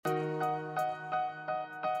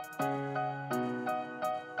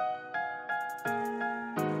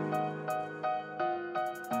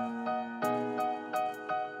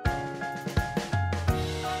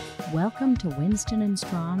Welcome to Winston and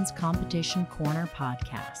Strawn's Competition Corner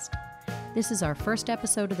podcast. This is our first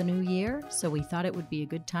episode of the new year, so we thought it would be a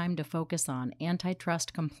good time to focus on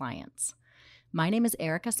antitrust compliance. My name is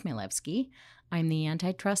Erica Smilevski. I'm the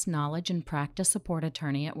Antitrust Knowledge and Practice Support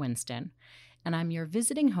Attorney at Winston, and I'm your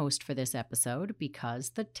visiting host for this episode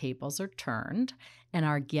because the tables are turned, and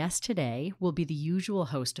our guest today will be the usual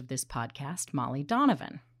host of this podcast, Molly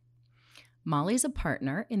Donovan. Molly's a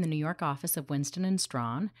partner in the New York office of Winston and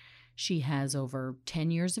Strawn. She has over 10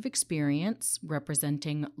 years of experience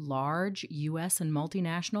representing large U.S. and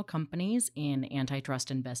multinational companies in antitrust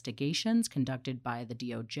investigations conducted by the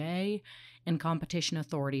DOJ and competition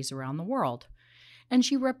authorities around the world. And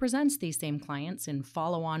she represents these same clients in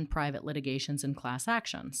follow-on private litigations and class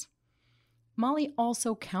actions. Molly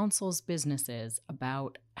also counsels businesses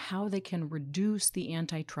about how they can reduce the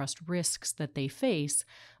antitrust risks that they face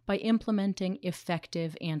by implementing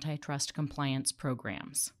effective antitrust compliance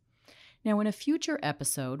programs. Now, in a future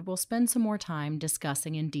episode, we'll spend some more time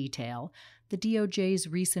discussing in detail the DOJ's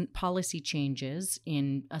recent policy changes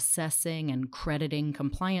in assessing and crediting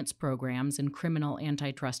compliance programs in criminal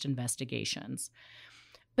antitrust investigations.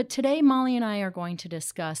 But today, Molly and I are going to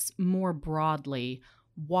discuss more broadly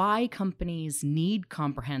why companies need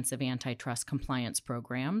comprehensive antitrust compliance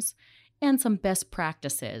programs and some best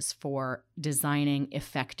practices for designing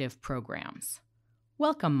effective programs.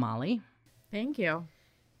 Welcome, Molly. Thank you.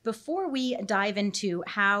 Before we dive into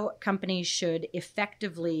how companies should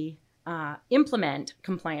effectively implement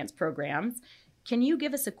compliance programs, can you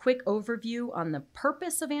give us a quick overview on the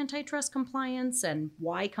purpose of antitrust compliance and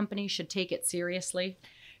why companies should take it seriously?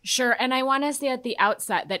 Sure. And I want to say at the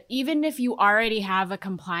outset that even if you already have a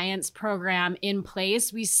compliance program in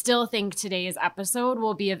place, we still think today's episode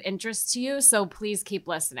will be of interest to you. So please keep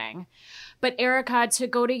listening. But Erica, to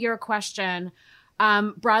go to your question,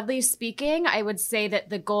 broadly speaking, I would say that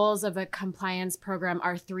the goals of a compliance program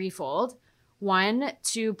are threefold. One,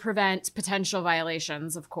 to prevent potential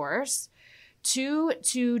violations, of course. Two,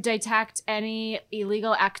 to detect any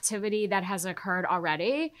illegal activity that has occurred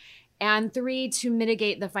already. And three, to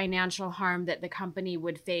mitigate the financial harm that the company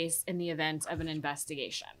would face in the event of an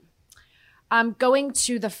investigation. Going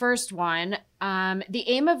to the first one, the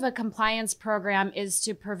aim of a compliance program is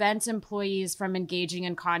to prevent employees from engaging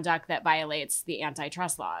in conduct that violates the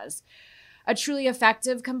antitrust laws. A truly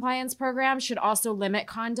effective compliance program should also limit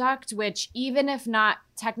conduct, which, even if not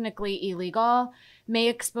technically illegal, may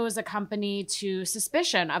expose a company to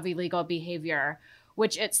suspicion of illegal behavior,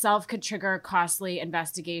 which itself could trigger costly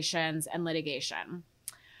investigations and litigation.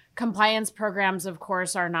 Compliance programs, of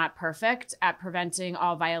course, are not perfect at preventing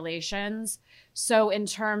all violations. So in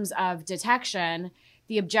terms of detection,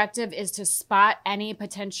 the objective is to spot any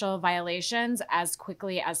potential violations as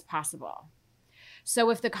quickly as possible. So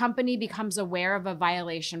if the company becomes aware of a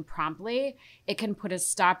violation promptly, it can put a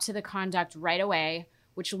stop to the conduct right away,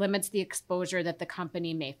 which limits the exposure that the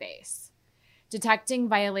company may face. Detecting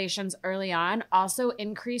violations early on also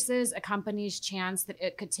increases a company's chance that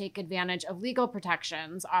it could take advantage of legal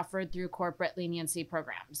protections offered through corporate leniency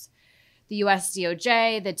programs. The US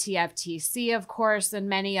DOJ, the TFTC, of course, and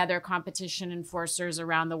many other competition enforcers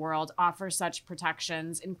around the world offer such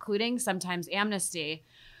protections, including sometimes amnesty,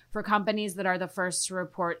 for companies that are the first to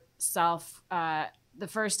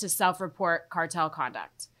self-report cartel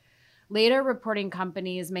conduct. Later reporting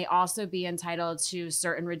companies may also be entitled to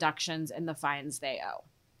certain reductions in the fines they owe.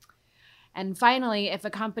 And finally, if a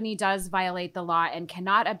company does violate the law and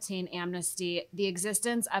cannot obtain amnesty, the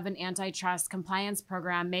existence of an antitrust compliance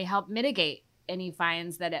program may help mitigate any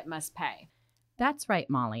fines that it must pay. That's right,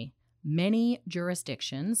 Molly. Many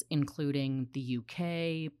jurisdictions, including the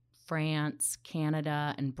UK, France,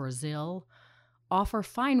 Canada, and Brazil, offer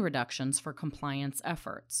fine reductions for compliance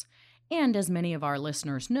efforts. And as many of our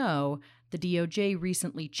listeners know, the DOJ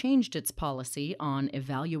recently changed its policy on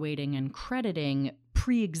evaluating and crediting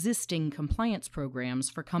pre-existing compliance programs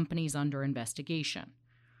for companies under investigation.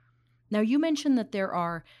 Now, you mentioned that there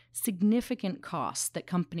are significant costs that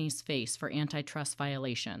companies face for antitrust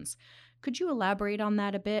violations. Could you elaborate on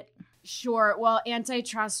that a bit? Sure. Well,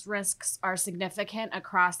 antitrust risks are significant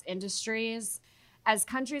across industries. As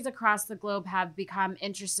countries across the globe have become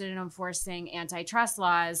interested in enforcing antitrust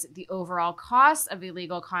laws, the overall costs of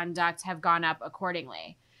illegal conduct have gone up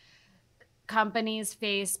accordingly. Companies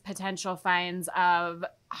face potential fines of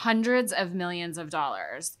hundreds of millions of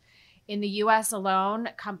dollars. In the US alone,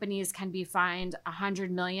 companies can be fined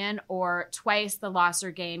 $100 million or twice the loss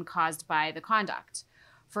or gain caused by the conduct.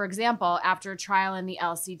 For example, after a trial in the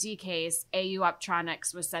LCD case, AU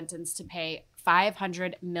Optronics was sentenced to pay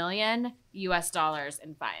 $500 million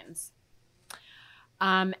in fines.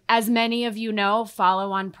 As many of you know,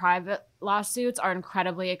 follow-on private lawsuits are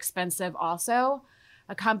incredibly expensive also.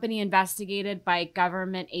 A company investigated by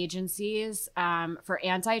government agencies for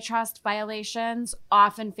antitrust violations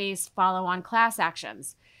often face follow-on class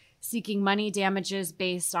actions, seeking money damages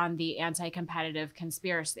based on the anti-competitive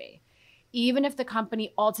conspiracy. Even if the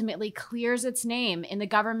company ultimately clears its name in the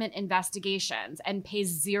government investigations and pays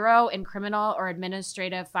zero in criminal or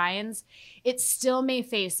administrative fines, it still may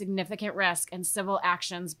face significant risk and civil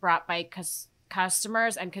actions brought by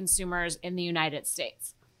customers and consumers in the United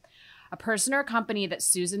States. A person or company that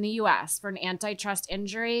sues in the U.S. for an antitrust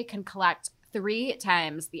injury can collect 3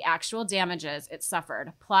 times the actual damages it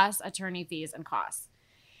suffered, plus attorney fees and costs.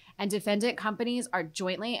 And defendant companies are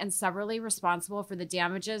jointly and severally responsible for the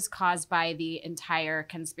damages caused by the entire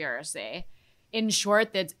conspiracy. In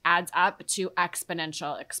short, that adds up to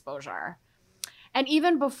exponential exposure. And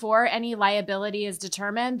even before any liability is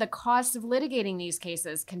determined, the cost of litigating these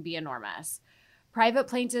cases can be enormous. Private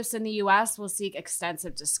plaintiffs in the U.S. will seek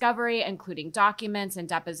extensive discovery, including documents and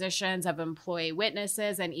depositions of employee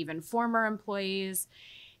witnesses and even former employees.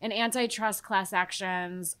 And antitrust class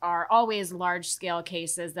actions are always large-scale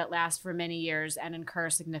cases that last for many years and incur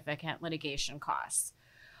significant litigation costs.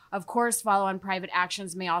 Of course, follow-on private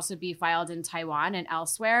actions may also be filed in Taiwan and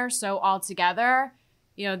elsewhere. So altogether,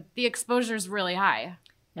 the exposure is really high.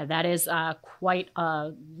 Yeah, that is quite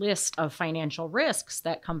a list of financial risks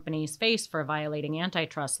that companies face for violating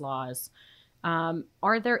antitrust laws.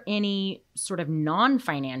 Are there any sort of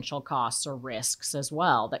non-financial costs or risks as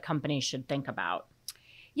well that companies should think about?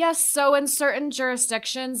 Yes, so in certain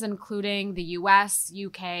jurisdictions, including the US,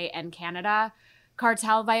 UK, and Canada,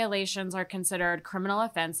 cartel violations are considered criminal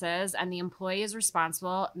offenses, and the employees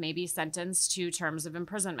responsible may be sentenced to terms of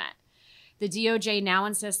imprisonment. The DOJ now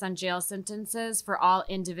insists on jail sentences for all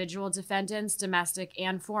individual defendants, domestic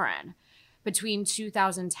and foreign. Between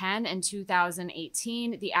 2010 and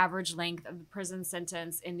 2018, the average length of the prison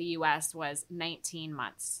sentence in the US was 19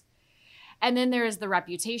 months. And then there is the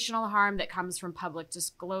reputational harm that comes from public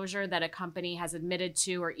disclosure that a company has admitted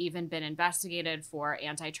to or even been investigated for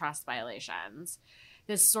antitrust violations.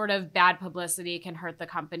 This sort of bad publicity can hurt the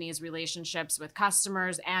company's relationships with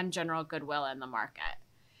customers and general goodwill in the market.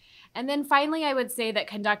 And then finally, I would say that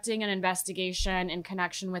conducting an investigation in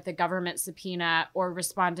connection with a government subpoena or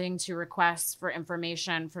responding to requests for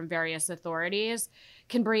information from various authorities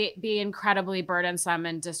can be incredibly burdensome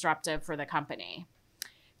and disruptive for the company.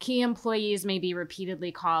 Key employees may be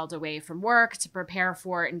repeatedly called away from work to prepare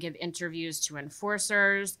for and give interviews to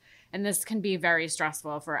enforcers, and this can be very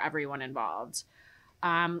stressful for everyone involved.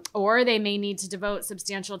 Or they may need to devote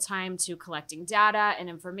substantial time to collecting data and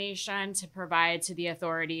information to provide to the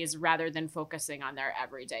authorities rather than focusing on their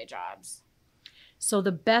everyday jobs. So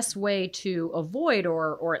the best way to avoid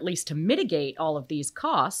or at least to mitigate all of these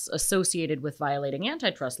costs associated with violating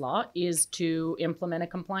antitrust law is to implement a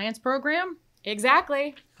compliance program?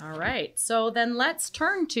 Exactly. All right. So then let's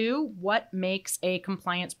turn to what makes a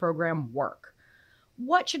compliance program work.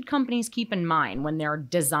 What should companies keep in mind when they're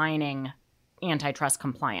designing antitrust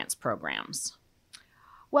compliance programs?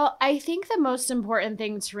 Well, I think the most important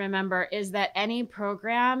thing to remember is that any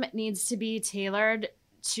program needs to be tailored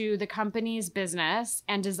to the company's business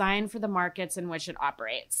and designed for the markets in which it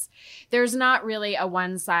operates. There's not really a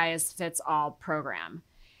one-size-fits-all program.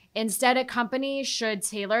 Instead, a company should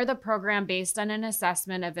tailor the program based on an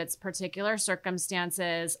assessment of its particular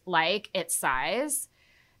circumstances, like its size,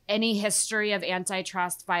 any history of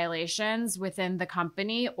antitrust violations within the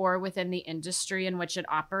company or within the industry in which it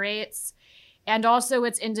operates, and also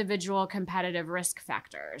its individual competitive risk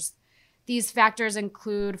factors. These factors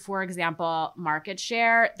include, for example, market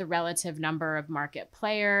share, the relative number of market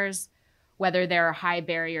players, whether there are high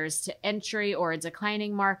barriers to entry or a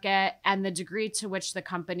declining market, and the degree to which the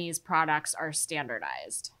company's products are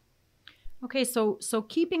standardized. Okay, so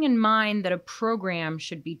keeping in mind that a program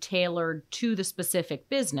should be tailored to the specific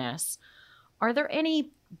business, are there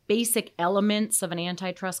any basic elements of an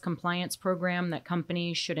antitrust compliance program that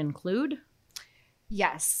companies should include?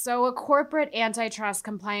 Yes. So a corporate antitrust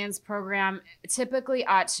compliance program typically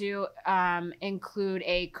ought to include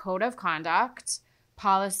a code of conduct,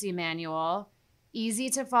 policy manual, easy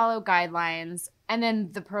to follow guidelines, and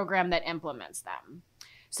then the program that implements them.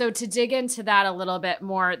 So to dig into that a little bit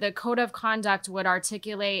more, the code of conduct would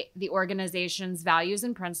articulate the organization's values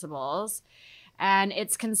and principles, and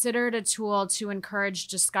it's considered a tool to encourage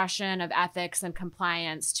discussion of ethics and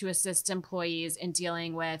compliance to assist employees in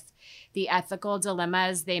dealing with the ethical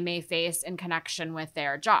dilemmas they may face in connection with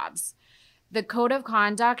their jobs. The code of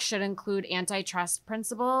conduct should include antitrust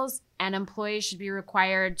principles, and employees should be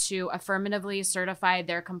required to affirmatively certify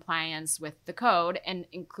their compliance with the code, and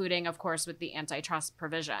including, of course, with the antitrust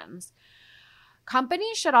provisions.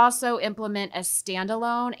 Companies should also implement a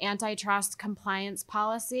standalone antitrust compliance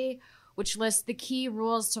policy, which lists the key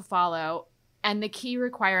rules to follow and the key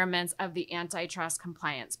requirements of the antitrust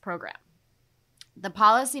compliance program. The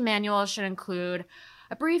policy manual should include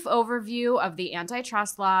a brief overview of the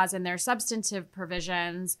antitrust laws and their substantive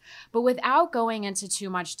provisions, but without going into too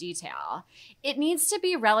much detail. It needs to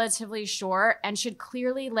be relatively short and should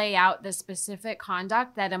clearly lay out the specific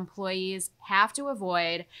conduct that employees have to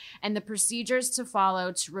avoid and the procedures to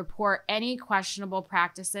follow to report any questionable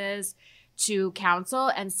practices to counsel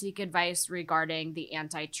and seek advice regarding the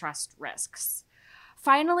antitrust risks.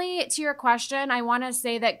 Finally, to your question, I want to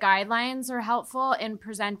say that guidelines are helpful in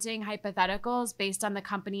presenting hypotheticals based on the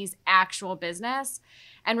company's actual business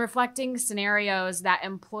and reflecting scenarios that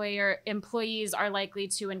employees are likely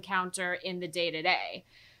to encounter in the day-to-day.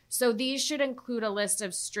 So these should include a list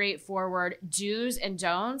of straightforward do's and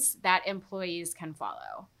don'ts that employees can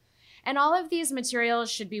follow. And all of these materials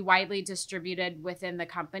should be widely distributed within the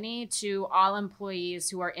company to all employees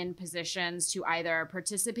who are in positions to either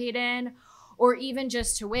participate in or even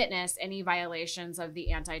just to witness any violations of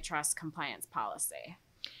the antitrust compliance policy.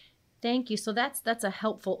 Thank you. So that's a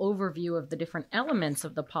helpful overview of the different elements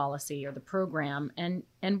of the policy or the program. And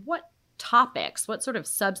what sort of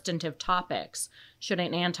substantive topics should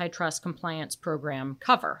an antitrust compliance program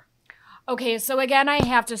cover? Okay, so again, I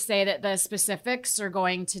have to say that the specifics are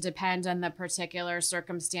going to depend on the particular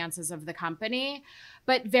circumstances of the company.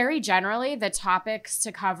 But very generally, the topics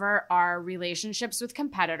to cover are relationships with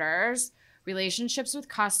competitors, relationships with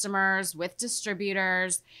customers, with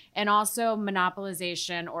distributors, and also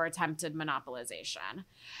monopolization or attempted monopolization.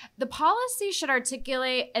 The policy should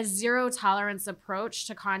articulate a zero-tolerance approach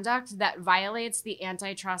to conduct that violates the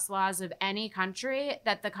antitrust laws of any country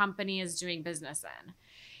that the company is doing business in.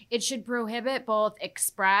 It should prohibit both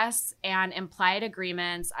express and implied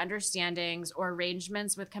agreements, understandings, or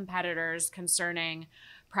arrangements with competitors concerning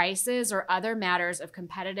prices or other matters of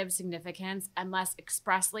competitive significance unless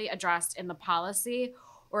expressly addressed in the policy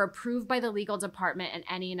or approved by the legal department and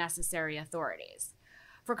any necessary authorities.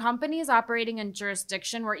 For companies operating in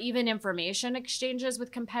jurisdiction where even information exchanges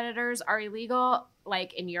with competitors are illegal,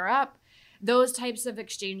 like in Europe, those types of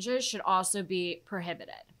exchanges should also be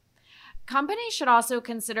prohibited. Companies should also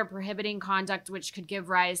consider prohibiting conduct which could give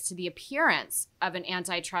rise to the appearance of an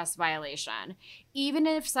antitrust violation, even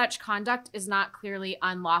if such conduct is not clearly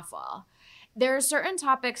unlawful. There are certain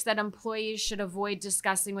topics that employees should avoid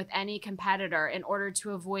discussing with any competitor in order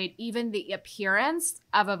to avoid even the appearance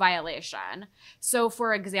of a violation. So,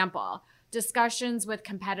 for example, discussions with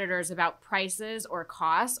competitors about prices or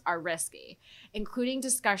costs are risky, including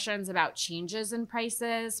discussions about changes in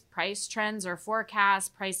prices, price trends or forecasts,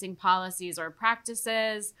 pricing policies or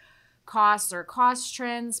practices, costs or cost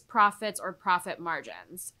trends, profits or profit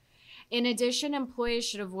margins. In addition, employees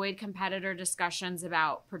should avoid competitor discussions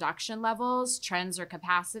about production levels, trends or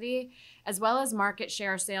capacity, as well as market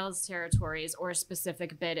share, sales territories, or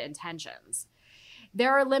specific bid intentions.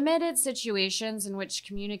 There are limited situations in which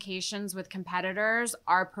communications with competitors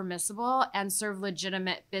are permissible and serve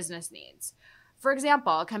legitimate business needs. For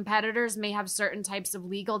example, competitors may have certain types of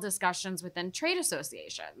legal discussions within trade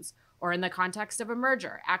associations, or in the context of a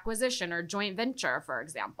merger, acquisition, or joint venture, for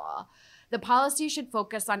example. The policy should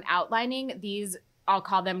focus on outlining these, I'll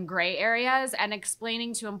call them gray areas, and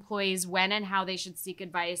explaining to employees when and how they should seek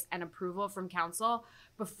advice and approval from counsel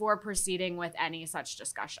before proceeding with any such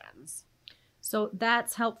discussions. So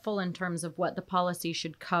that's helpful in terms of what the policy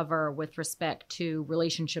should cover with respect to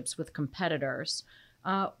relationships with competitors.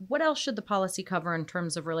 What else should the policy cover in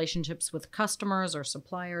terms of relationships with customers or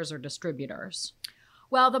suppliers or distributors?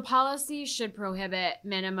 Well, the policy should prohibit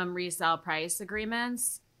minimum resale price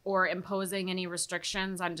agreements or imposing any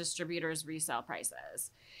restrictions on distributors' resale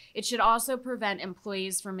prices. It should also prevent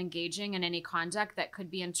employees from engaging in any conduct that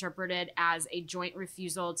could be interpreted as a joint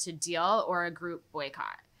refusal to deal or a group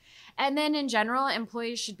boycott. And then in general,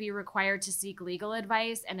 employees should be required to seek legal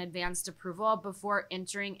advice and advanced approval before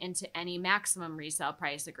entering into any maximum resale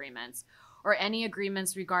price agreements or any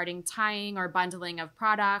agreements regarding tying or bundling of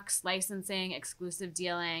products, licensing, exclusive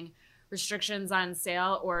dealing, restrictions on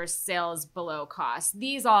sale, or sales below cost.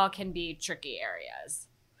 These all can be tricky areas.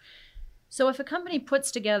 So if a company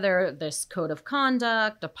puts together this code of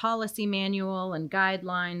conduct, a policy manual, and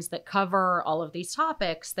guidelines that cover all of these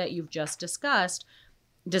topics that you've just discussed,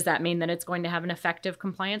 Does that mean that it's going to have an effective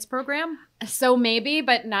compliance program? So maybe,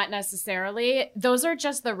 but not necessarily. Those are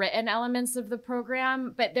just the written elements of the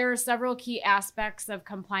program, but there are several key aspects of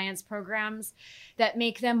compliance programs that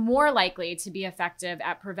make them more likely to be effective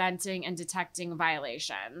at preventing and detecting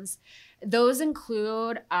violations. Those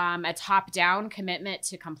include a top-down commitment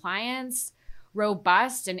to compliance,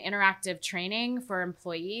 robust and interactive training for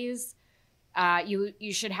employees.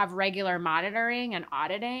 You should have regular monitoring and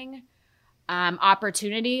auditing.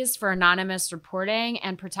 Opportunities for anonymous reporting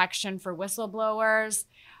and protection for whistleblowers,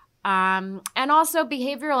 and also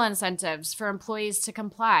behavioral incentives for employees to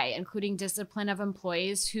comply, including discipline of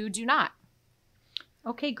employees who do not.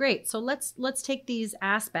 Okay, great. So let's take these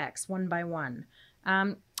aspects one by one.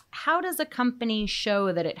 How does a company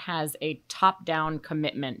show that it has a top-down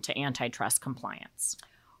commitment to antitrust compliance?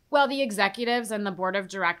 Well, the executives and the board of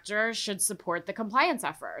directors should support the compliance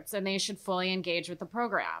efforts, and they should fully engage with the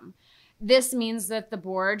program. This means that the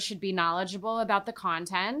board should be knowledgeable about the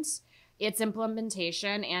content, its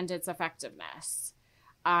implementation, and its effectiveness.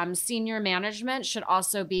 Senior management should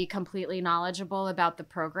also be completely knowledgeable about the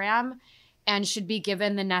program and should be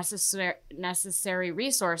given the necessary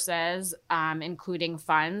resources, including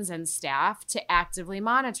funds and staff, to actively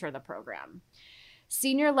monitor the program.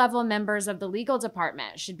 Senior level members of the legal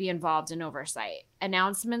department should be involved in oversight.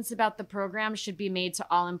 Announcements about the program should be made to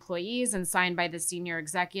all employees and signed by the senior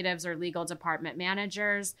executives or legal department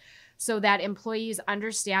managers so that employees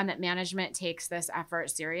understand that management takes this effort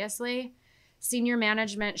seriously. Senior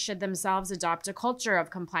management should themselves adopt a culture of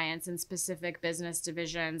compliance in specific business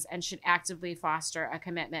divisions and should actively foster a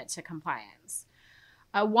commitment to compliance.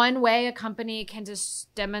 One way a company can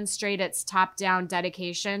demonstrate its top-down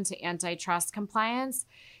dedication to antitrust compliance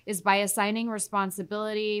is by assigning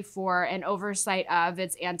responsibility for and oversight of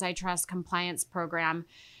its antitrust compliance program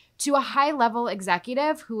to a high-level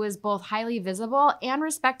executive who is both highly visible and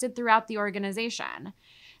respected throughout the organization.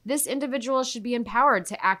 This individual should be empowered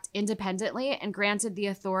to act independently and granted the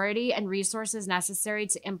authority and resources necessary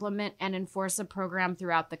to implement and enforce a program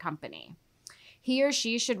throughout the company. He or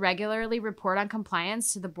she should regularly report on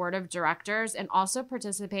compliance to the board of directors and also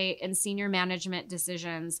participate in senior management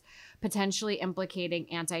decisions potentially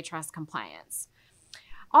implicating antitrust compliance.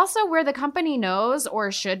 Also, where the company knows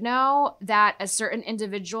or should know that a certain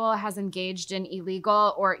individual has engaged in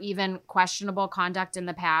illegal or even questionable conduct in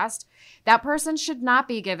the past, that person should not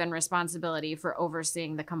be given responsibility for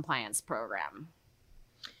overseeing the compliance program.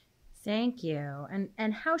 Thank you.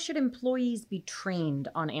 And how should employees be trained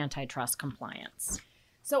on antitrust compliance?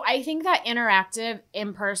 So I think that interactive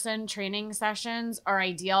in-person training sessions are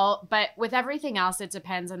ideal, but with everything else, it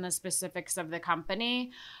depends on the specifics of the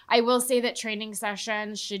company. I will say that training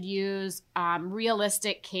sessions should use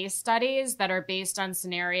realistic case studies that are based on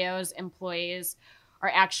scenarios employees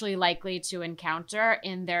are actually likely to encounter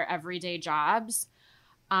in their everyday jobs.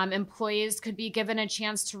 Employees could be given a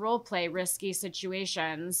chance to role play risky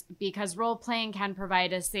situations because role playing can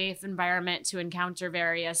provide a safe environment to encounter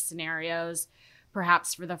various scenarios,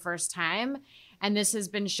 perhaps for the first time. And this has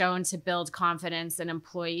been shown to build confidence in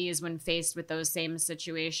employees when faced with those same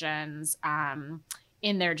situations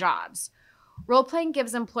in their jobs. Role playing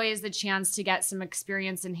gives employees the chance to get some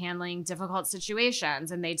experience in handling difficult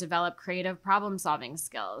situations, and they develop creative problem solving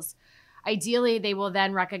skills. Ideally, they will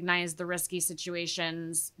then recognize the risky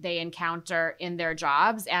situations they encounter in their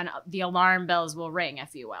jobs, and the alarm bells will ring,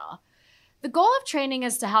 if you will. The goal of training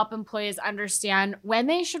is to help employees understand when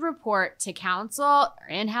they should report to counsel or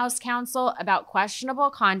in-house counsel about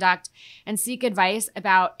questionable conduct and seek advice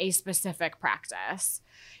about a specific practice.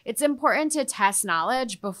 It's important to test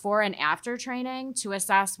knowledge before and after training to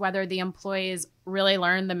assess whether the employees really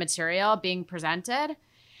learned the material being presented.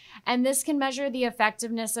 And this can measure the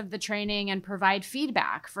effectiveness of the training and provide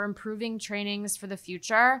feedback for improving trainings for the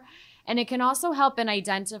future. And it can also help in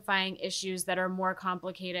identifying issues that are more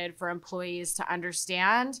complicated for employees to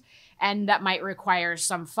understand and that might require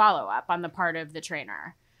some follow-up on the part of the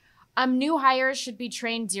trainer. New hires should be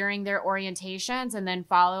trained during their orientations, and then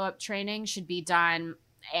follow-up training should be done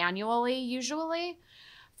annually, usually.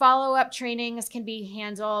 Follow-up trainings can be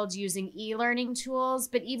handled using e-learning tools,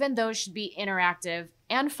 but even those should be interactive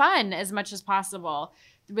and fun as much as possible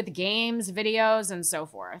with games, videos, and so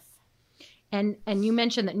forth. And you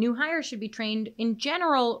mentioned that new hires should be trained. In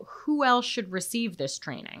general, who else should receive this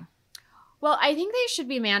training? Well, I think they should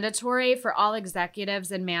be mandatory for all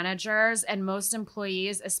executives and managers and most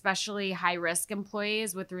employees, especially high-risk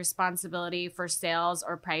employees with responsibility for sales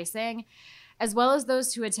or pricing, as well as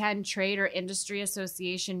those who attend trade or industry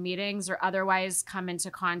association meetings or otherwise come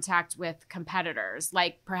into contact with competitors,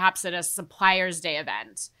 like perhaps at a Suppliers Day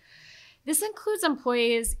event. This includes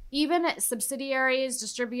employees, even at subsidiaries,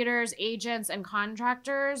 distributors, agents, and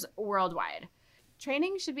contractors worldwide.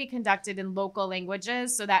 Training should be conducted in local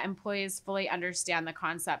languages so that employees fully understand the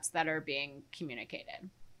concepts that are being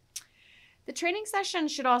communicated. The training session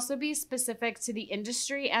should also be specific to the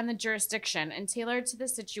industry and the jurisdiction and tailored to the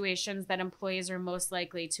situations that employees are most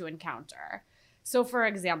likely to encounter. So, for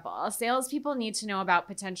example, salespeople need to know about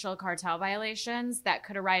potential cartel violations that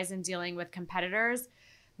could arise in dealing with competitors,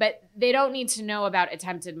 but they don't need to know about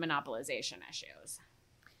attempted monopolization issues.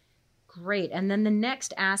 Great. And then the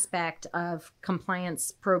next aspect of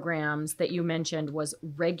compliance programs that you mentioned was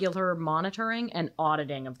regular monitoring and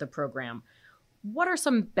auditing of the program. What are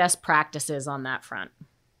some best practices on that front?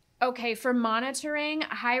 Okay, for monitoring,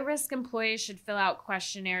 high-risk employees should fill out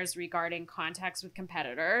questionnaires regarding contacts with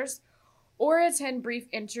competitors or attend brief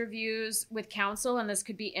interviews with counsel, and this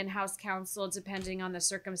could be in-house counsel depending on the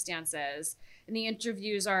circumstances. And the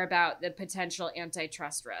interviews are about the potential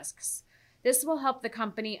antitrust risks. This will help the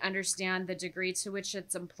company understand the degree to which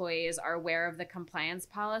its employees are aware of the compliance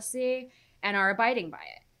policy and are abiding by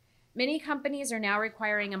it. Many companies are now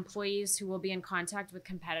requiring employees who will be in contact with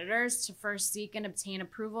competitors to first seek and obtain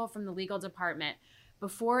approval from the legal department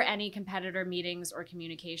before any competitor meetings or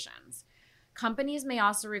communications. Companies may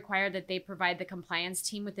also require that they provide the compliance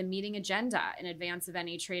team with a meeting agenda in advance of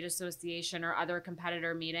any trade association or other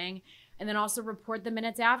competitor meeting, and then also report the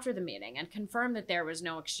minutes after the meeting and confirm that there was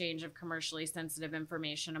no exchange of commercially sensitive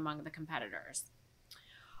information among the competitors.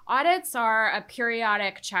 Audits are a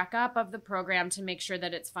periodic checkup of the program to make sure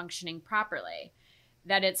that it's functioning properly,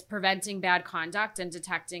 that it's preventing bad conduct and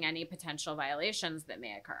detecting any potential violations that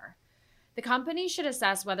may occur. The company should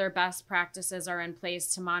assess whether best practices are in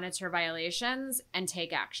place to monitor violations and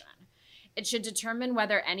take action. It should determine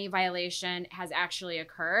whether any violation has actually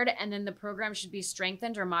occurred, and then the program should be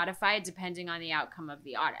strengthened or modified depending on the outcome of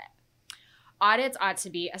the audit. Audits ought to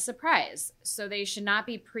be a surprise, so they should not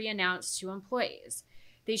be pre-announced to employees.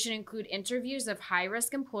 They should include interviews of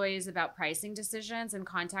high-risk employees about pricing decisions and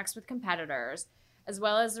contacts with competitors, as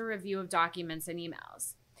well as a review of documents and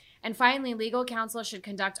emails. And finally, legal counsel should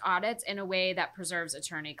conduct audits in a way that preserves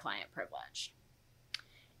attorney-client privilege.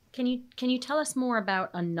 Can you tell us more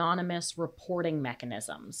about anonymous reporting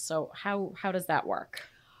mechanisms? So how does that work?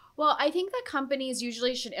 Well, I think that companies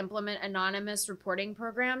usually should implement anonymous reporting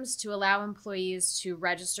programs to allow employees to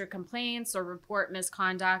register complaints or report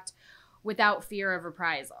misconduct without fear of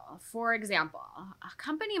reprisal. For example, a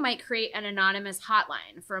company might create an anonymous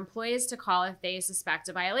hotline for employees to call if they suspect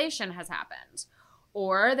a violation has happened.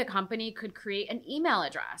 Or the company could create an email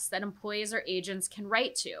address that employees or agents can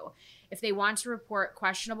write to if they want to report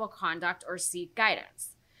questionable conduct or seek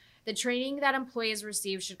guidance. The training that employees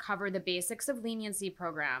receive should cover the basics of leniency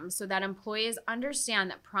programs so that employees understand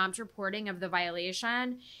that prompt reporting of the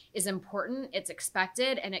violation is important, it's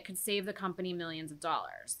expected, and it could save the company millions of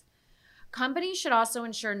dollars. Companies should also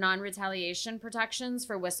ensure non-retaliation protections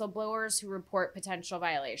for whistleblowers who report potential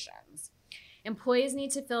violations. Employees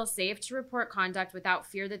need to feel safe to report conduct without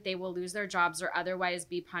fear that they will lose their jobs or otherwise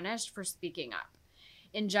be punished for speaking up.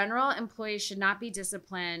 In general, employees should not be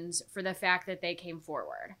disciplined for the fact that they came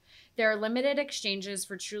forward. There are limited exchanges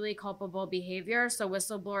for truly culpable behavior, so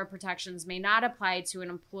whistleblower protections may not apply to an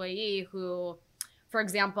employee who, for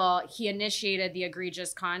example, he initiated the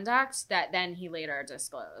egregious conduct that then he later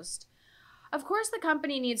disclosed. Of course, the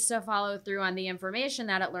company needs to follow through on the information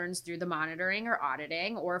that it learns through the monitoring or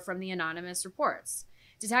auditing or from the anonymous reports.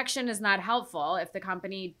 Detection is not helpful if the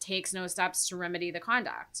company takes no steps to remedy the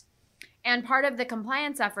conduct. And part of the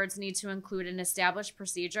compliance efforts need to include an established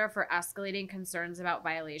procedure for escalating concerns about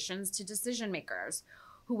violations to decision makers,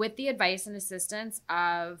 who, with the advice and assistance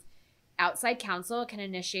of outside counsel, can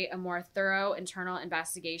initiate a more thorough internal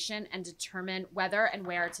investigation and determine whether and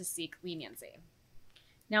where to seek leniency.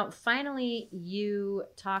 Now, finally, you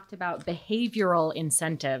talked about behavioral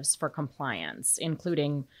incentives for compliance,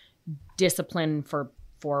 including discipline for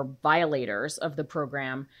violators of the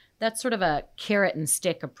program. That's sort of a carrot and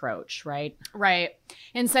stick approach, right? Right.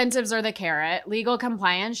 Incentives are the carrot. Legal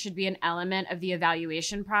compliance should be an element of the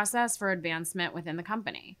evaluation process for advancement within the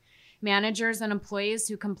company. Managers and employees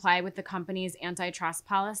who comply with the company's antitrust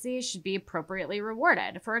policy should be appropriately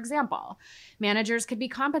rewarded. For example, managers could be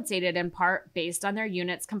compensated in part based on their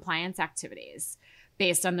unit's compliance activities,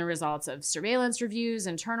 based on the results of surveillance reviews,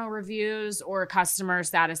 internal reviews, or customer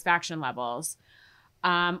satisfaction levels.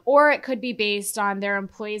 Or it could be based on their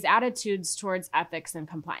employees' attitudes towards ethics and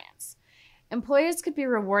compliance. Employees could be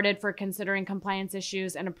rewarded for considering compliance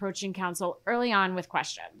issues and approaching counsel early on with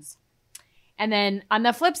questions. And then on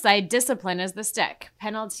the flip side, discipline is the stick.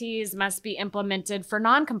 Penalties must be implemented for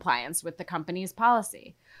non-compliance with the company's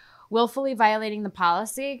policy. Willfully violating the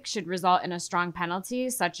policy should result in a strong penalty,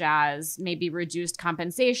 such as maybe reduced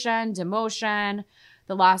compensation, demotion,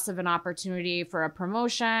 the loss of an opportunity for a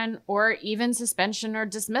promotion, or even suspension or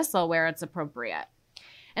dismissal where it's appropriate.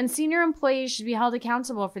 And senior employees should be held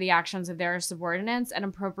accountable for the actions of their subordinates and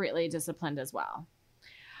appropriately disciplined as well.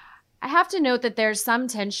 I have to note that there's some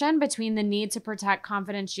tension between the need to protect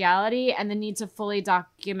confidentiality and the need to fully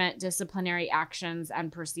document disciplinary actions and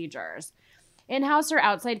procedures. In-house or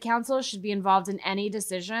outside counsel should be involved in any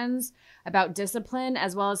decisions about discipline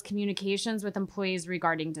as well as communications with employees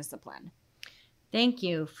regarding discipline. Thank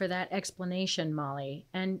you for that explanation, Molly.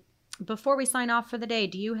 And before we sign off for the day,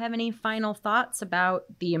 do you have any final thoughts about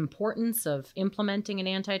the importance of implementing an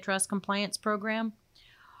antitrust compliance program?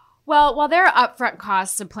 Well, while there are upfront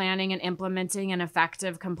costs to planning and implementing an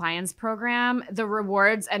effective compliance program, the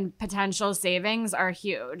rewards and potential savings are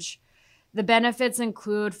huge. The benefits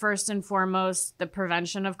include, first and foremost, the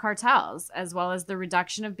prevention of cartels, as well as the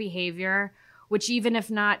reduction of behavior, which, even if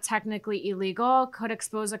not technically illegal, could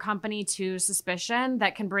expose a company to suspicion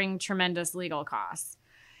that can bring tremendous legal costs.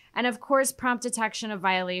 And of course, prompt detection of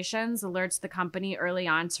violations alerts the company early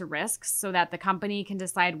on to risks so that the company can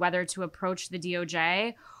decide whether to approach the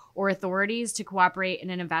DOJ or authorities to cooperate in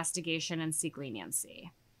an investigation and seek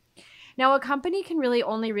leniency. Now, a company can really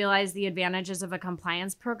only realize the advantages of a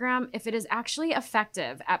compliance program if it is actually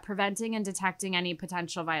effective at preventing and detecting any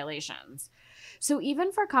potential violations. So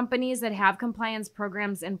even for companies that have compliance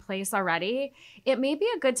programs in place already, it may be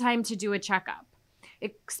a good time to do a checkup.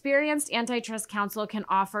 Experienced antitrust counsel can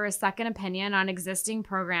offer a second opinion on existing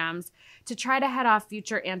programs to try to head off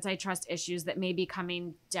future antitrust issues that may be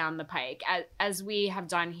coming down the pike, as we have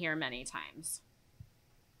done here many times.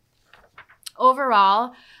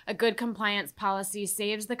 Overall, a good compliance policy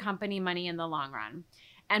saves the company money in the long run.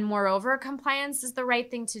 And moreover, compliance is the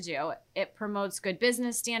right thing to do. It promotes good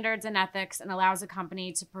business standards and ethics and allows a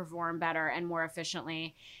company to perform better and more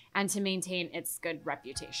efficiently and to maintain its good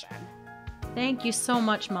reputation. Thank you so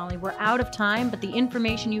much, Molly. We're out of time, but the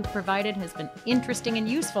information you've provided has been interesting and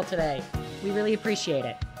useful today. We really appreciate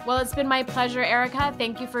it. Well, it's been my pleasure, Erica.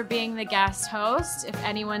 Thank you for being the guest host. If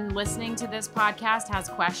anyone listening to this podcast has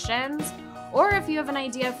questions, or if you have an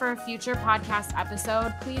idea for a future podcast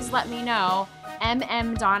episode, please let me know.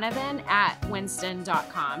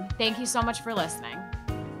 mmdonovan@winston.com. Thank you so much for listening.